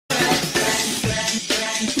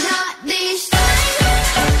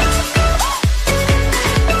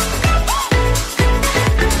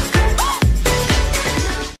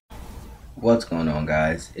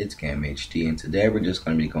guys, it's Gam HD, and today we're just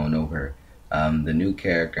going to be going over the new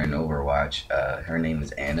character in Overwatch. Her name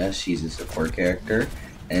is Anna. She's a support character,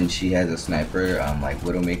 and she has a sniper like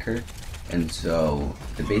Widowmaker. And so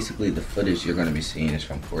basically the footage you're going to be seeing is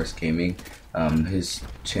from Force Gaming. His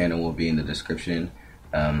channel will be in the description.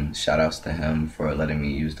 Shout outs to him for letting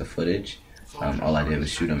me use the footage. All I did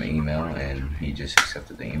was shoot him an email, and he just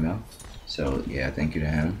accepted the email. So yeah, thank you to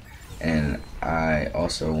him. And I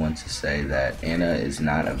also want to say that Anna is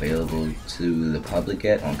not available to the public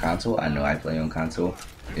yet on console. I know I play on console.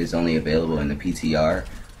 It's only available in the PTR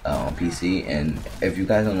on PC. And if you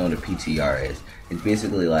guys don't know what the PTR is, it's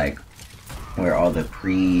basically like where all the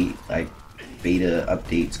beta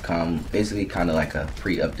updates come. Basically kind of like a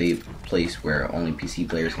pre-update place where only PC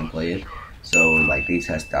players can play it. So like they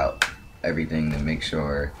test out everything to make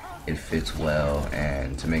sure it fits well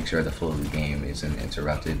and to make sure the flow of the game isn't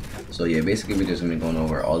interrupted. So yeah, basically we're just going to be going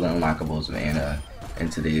over all the unlockables of Anna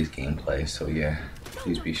in today's gameplay. So yeah,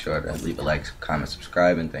 please be sure to leave a like, comment,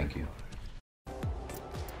 subscribe, and thank you.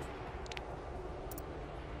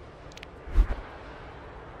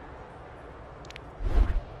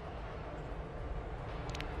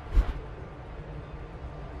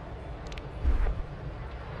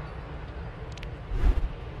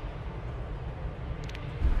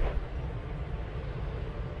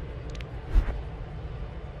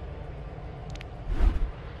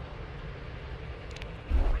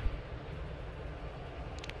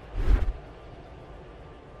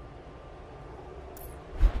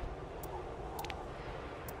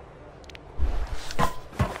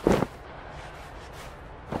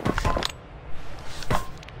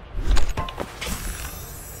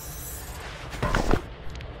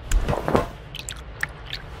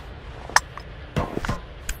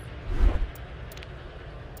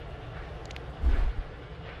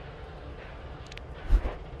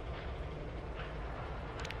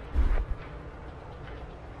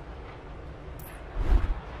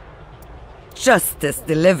 Justice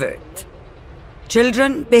delivered.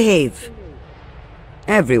 Children, behave.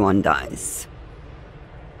 Everyone dies.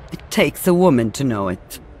 It takes a woman to know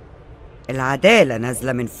it. العدالة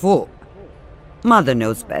نازلة من فوق. Mother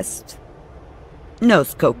knows best. No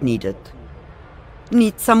scope needed.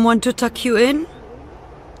 Need someone to tuck you in?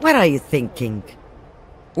 What are you thinking?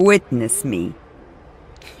 Witness me.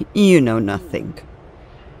 You know nothing.